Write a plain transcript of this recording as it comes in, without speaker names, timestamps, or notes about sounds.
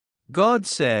God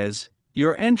says,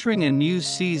 you're entering a new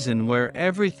season where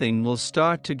everything will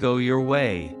start to go your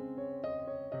way.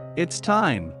 It's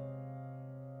time.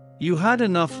 You had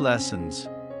enough lessons.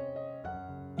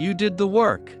 You did the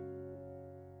work.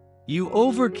 You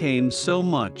overcame so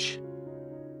much.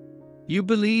 You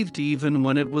believed even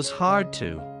when it was hard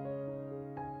to.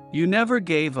 You never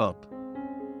gave up.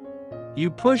 You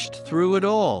pushed through it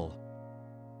all.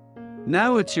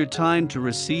 Now it's your time to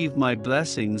receive my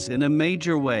blessings in a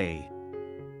major way.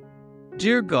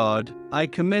 Dear God, I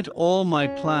commit all my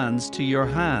plans to your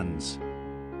hands.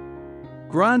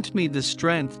 Grant me the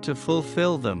strength to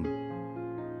fulfill them.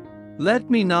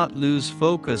 Let me not lose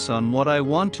focus on what I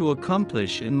want to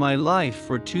accomplish in my life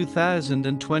for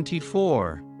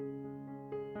 2024.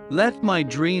 Let my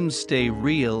dreams stay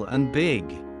real and big.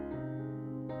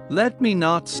 Let me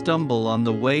not stumble on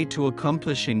the way to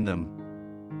accomplishing them.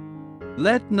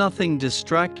 Let nothing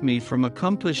distract me from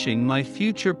accomplishing my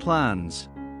future plans.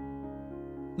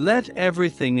 Let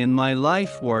everything in my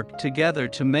life work together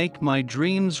to make my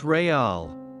dreams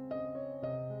real.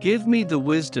 Give me the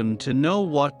wisdom to know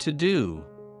what to do.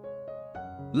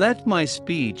 Let my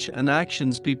speech and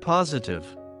actions be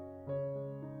positive.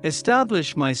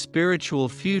 Establish my spiritual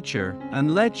future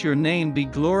and let your name be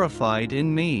glorified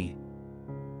in me.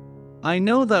 I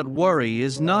know that worry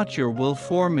is not your will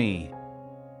for me.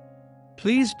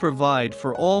 Please provide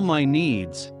for all my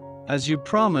needs, as you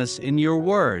promise in your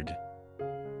word.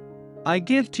 I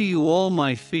give to you all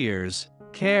my fears,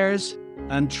 cares,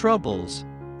 and troubles,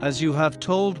 as you have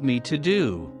told me to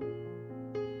do.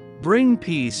 Bring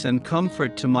peace and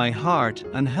comfort to my heart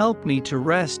and help me to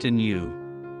rest in you.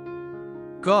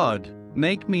 God,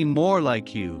 make me more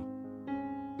like you.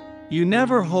 You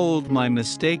never hold my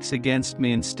mistakes against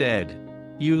me. Instead,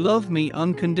 you love me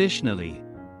unconditionally.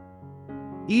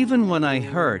 Even when I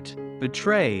hurt,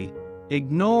 betray,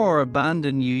 ignore or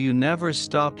abandon you, you never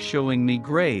stop showing me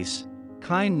grace,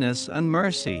 kindness and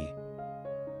mercy.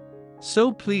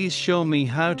 So please show me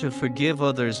how to forgive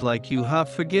others like you have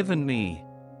forgiven me.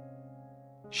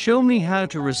 Show me how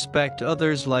to respect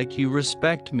others like you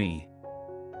respect me.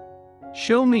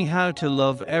 Show me how to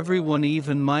love everyone,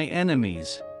 even my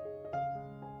enemies.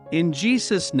 In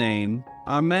Jesus' name,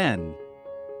 Amen.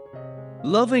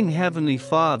 Loving Heavenly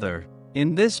Father,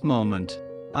 in this moment,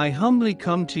 I humbly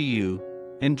come to you,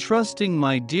 entrusting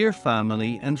my dear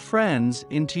family and friends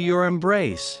into your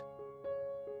embrace.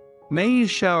 May you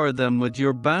shower them with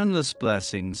your boundless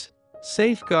blessings,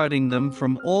 safeguarding them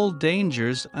from all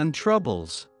dangers and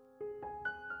troubles.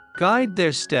 Guide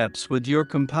their steps with your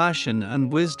compassion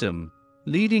and wisdom,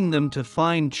 leading them to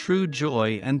find true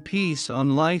joy and peace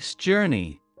on life's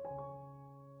journey.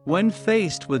 When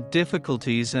faced with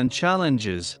difficulties and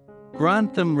challenges,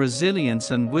 grant them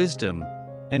resilience and wisdom,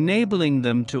 enabling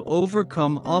them to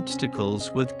overcome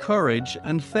obstacles with courage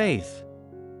and faith.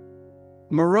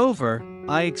 Moreover,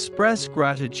 I express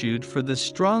gratitude for the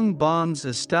strong bonds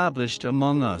established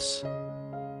among us.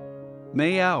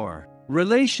 May our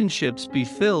relationships be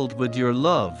filled with your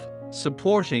love,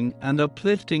 supporting and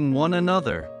uplifting one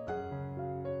another.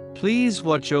 Please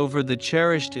watch over the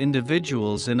cherished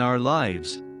individuals in our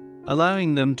lives,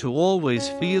 allowing them to always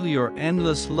feel your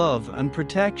endless love and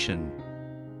protection.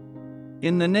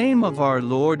 In the name of our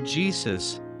Lord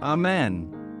Jesus,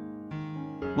 Amen.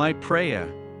 My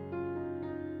prayer.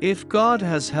 If God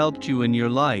has helped you in your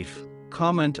life,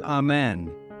 comment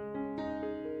Amen.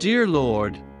 Dear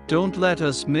Lord, don't let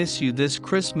us miss you this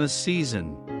Christmas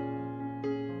season.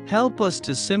 Help us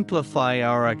to simplify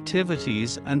our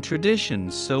activities and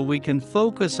traditions so we can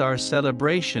focus our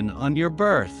celebration on your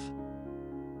birth.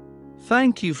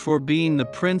 Thank you for being the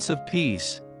Prince of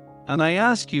Peace, and I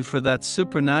ask you for that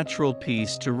supernatural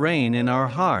peace to reign in our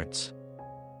hearts.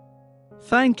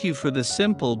 Thank you for the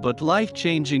simple but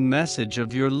life-changing message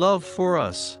of your love for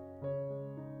us.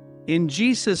 In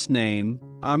Jesus' name,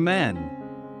 Amen.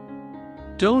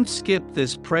 Don't skip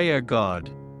this prayer, God.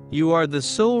 You are the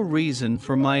sole reason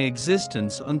for my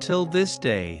existence until this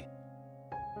day.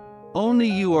 Only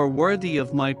you are worthy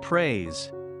of my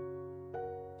praise.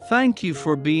 Thank you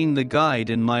for being the guide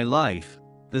in my life,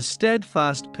 the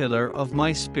steadfast pillar of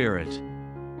my spirit.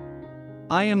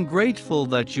 I am grateful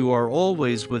that you are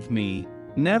always with me,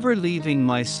 never leaving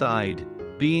my side,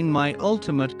 being my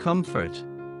ultimate comfort.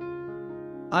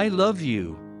 I love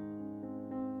you.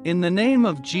 In the name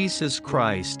of Jesus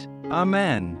Christ,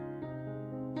 Amen.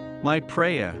 My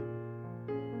prayer.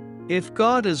 If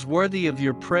God is worthy of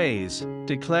your praise,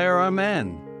 declare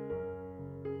Amen.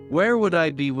 Where would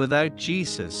I be without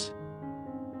Jesus?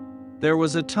 There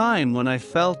was a time when I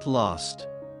felt lost.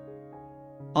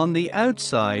 On the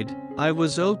outside, I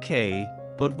was okay,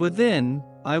 but within,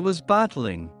 I was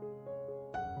battling.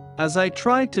 As I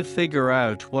tried to figure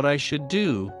out what I should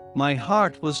do, my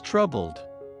heart was troubled.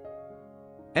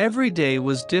 Every day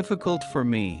was difficult for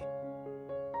me.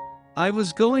 I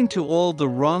was going to all the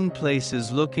wrong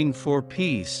places looking for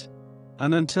peace,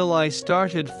 and until I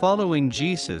started following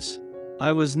Jesus,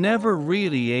 I was never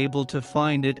really able to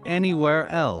find it anywhere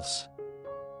else.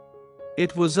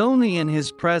 It was only in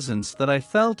His presence that I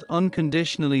felt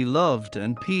unconditionally loved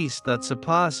and peace that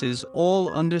surpasses all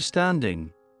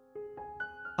understanding.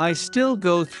 I still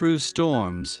go through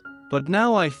storms, but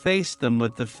now I face them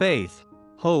with the faith,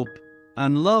 hope,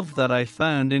 and love that I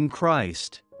found in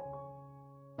Christ.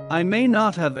 I may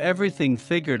not have everything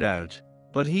figured out,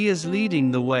 but He is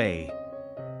leading the way.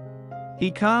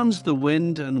 He calms the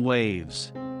wind and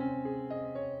waves.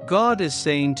 God is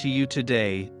saying to you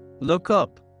today, look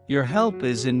up, your help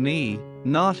is in me,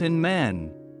 not in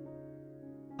men.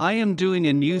 I am doing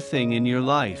a new thing in your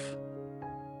life.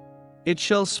 It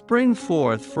shall spring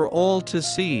forth for all to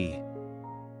see.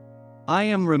 I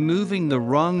am removing the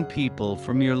wrong people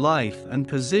from your life and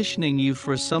positioning you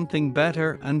for something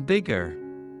better and bigger.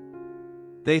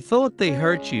 They thought they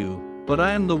hurt you, but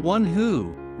I am the one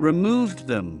who removed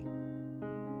them.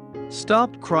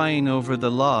 Stop crying over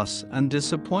the loss and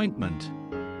disappointment.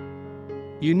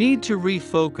 You need to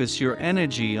refocus your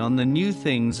energy on the new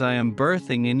things I am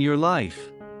birthing in your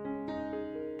life.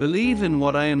 Believe in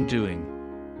what I am doing.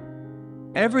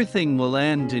 Everything will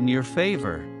end in your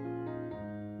favor.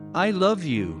 I love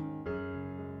you.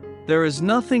 There is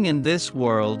nothing in this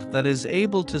world that is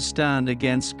able to stand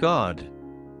against God.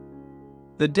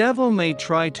 The devil may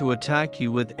try to attack you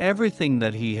with everything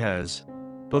that he has,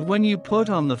 but when you put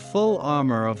on the full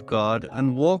armor of God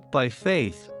and walk by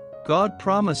faith, God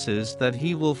promises that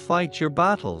He will fight your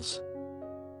battles.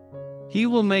 He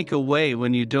will make a way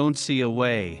when you don't see a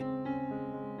way.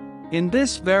 In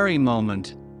this very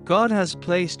moment, God has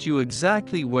placed you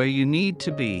exactly where you need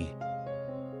to be.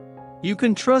 You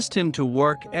can trust Him to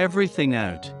work everything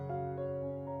out.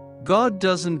 God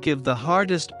doesn't give the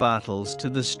hardest battles to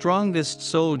the strongest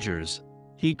soldiers.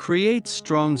 He creates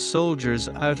strong soldiers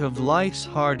out of life's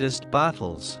hardest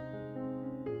battles.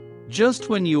 Just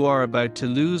when you are about to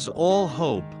lose all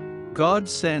hope, God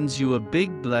sends you a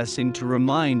big blessing to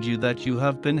remind you that you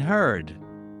have been heard.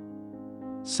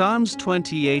 Psalms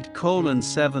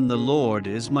 28:7 The Lord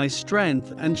is my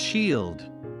strength and shield.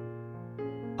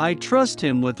 I trust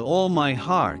Him with all my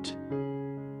heart.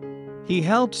 He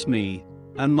helps me,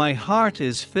 and my heart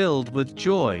is filled with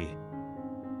joy.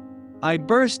 I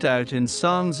burst out in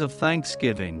songs of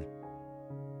thanksgiving.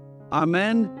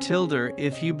 Amen, Tilder,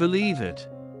 if you believe it.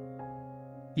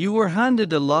 You were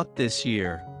handed a lot this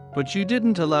year, but you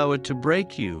didn't allow it to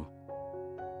break you.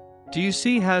 Do you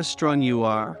see how strong you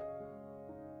are?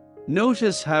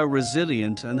 Notice how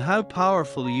resilient and how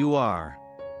powerful you are.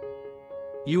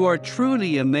 You are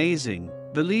truly amazing,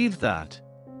 believe that.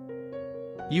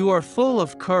 You are full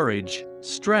of courage,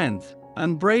 strength,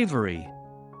 and bravery.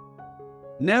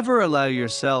 Never allow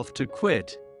yourself to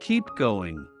quit, keep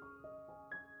going.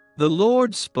 The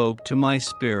Lord spoke to my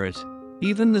spirit,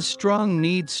 even the strong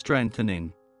need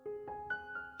strengthening.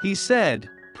 He said,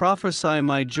 prophesy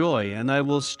my joy and I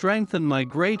will strengthen my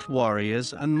great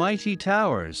warriors and mighty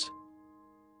towers.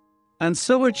 And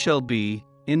so it shall be,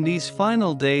 in these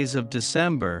final days of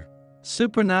December,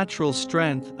 supernatural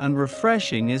strength and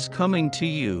refreshing is coming to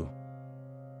you.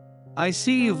 I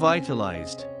see you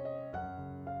vitalized.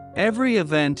 Every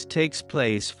event takes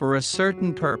place for a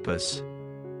certain purpose.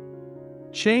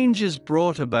 Change is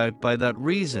brought about by that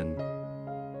reason.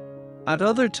 At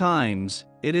other times,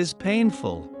 it is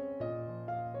painful.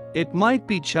 It might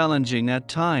be challenging at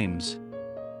times.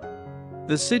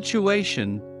 The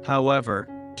situation, however,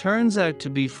 turns out to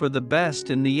be for the best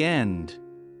in the end.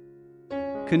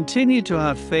 Continue to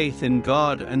have faith in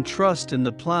God and trust in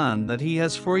the plan that He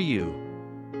has for you.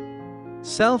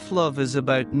 Self-love is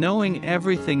about knowing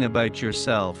everything about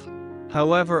yourself,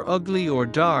 however ugly or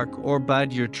dark or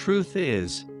bad your truth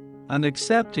is, and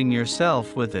accepting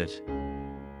yourself with it.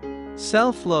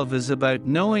 Self-love is about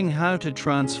knowing how to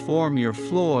transform your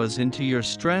flaws into your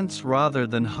strengths rather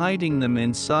than hiding them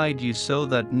inside you so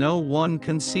that no one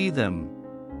can see them.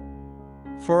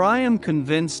 For I am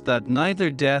convinced that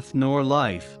neither death nor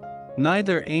life,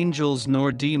 neither angels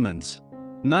nor demons,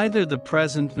 neither the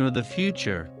present nor the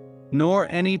future, nor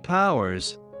any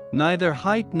powers, neither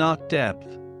height nor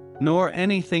depth, nor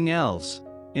anything else,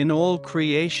 in all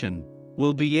creation,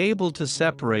 will be able to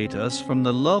separate us from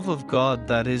the love of God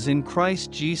that is in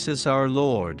Christ Jesus our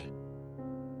Lord.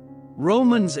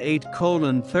 Romans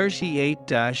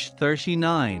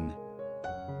 8:38-39.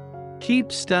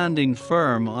 Keep standing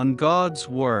firm on God's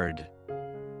word.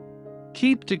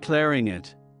 Keep declaring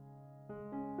it.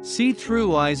 See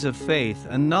through eyes of faith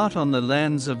and not on the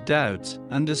lens of doubts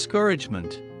and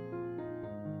discouragement.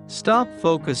 Stop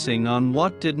focusing on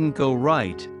what didn't go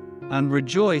right, and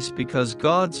rejoice because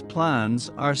God's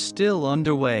plans are still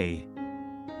underway.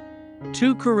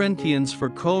 2 Corinthians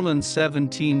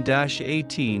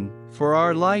 4:17-18 For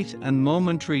our light and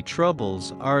momentary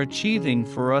troubles are achieving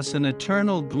for us an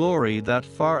eternal glory that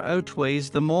far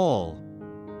outweighs them all.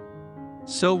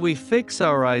 So we fix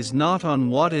our eyes not on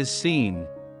what is seen,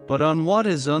 but on what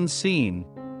is unseen,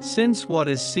 since what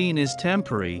is seen is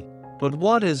temporary, but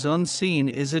what is unseen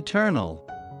is eternal.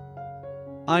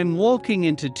 I'm walking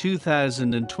into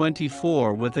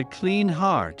 2024 with a clean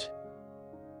heart.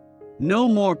 No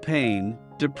more pain,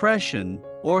 depression,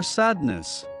 or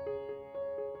sadness.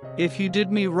 If you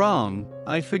did me wrong,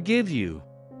 I forgive you.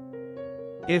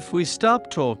 If we stop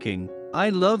talking, I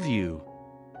love you.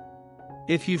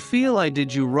 If you feel I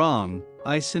did you wrong,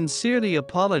 I sincerely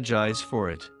apologize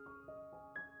for it.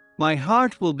 My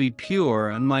heart will be pure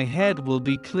and my head will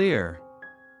be clear.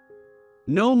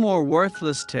 No more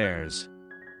worthless tears.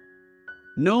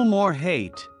 No more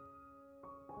hate.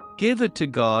 Give it to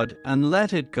God and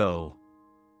let it go.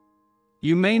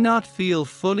 You may not feel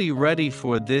fully ready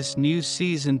for this new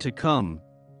season to come,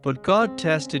 but God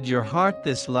tested your heart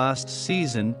this last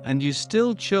season and you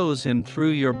still chose Him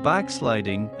through your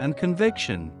backsliding and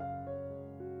conviction.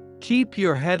 Keep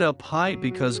your head up high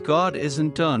because God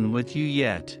isn't done with you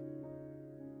yet.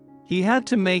 He had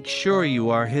to make sure you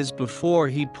are His before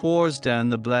He pours down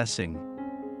the blessing.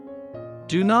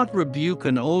 Do not rebuke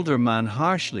an older man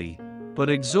harshly, but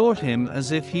exhort him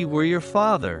as if he were your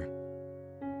father.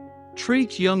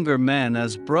 Treat younger men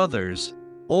as brothers,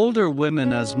 older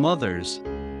women as mothers,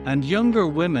 and younger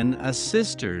women as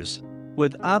sisters,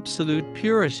 with absolute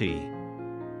purity.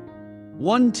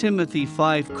 1 Timothy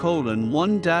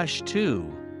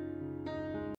 5:1-2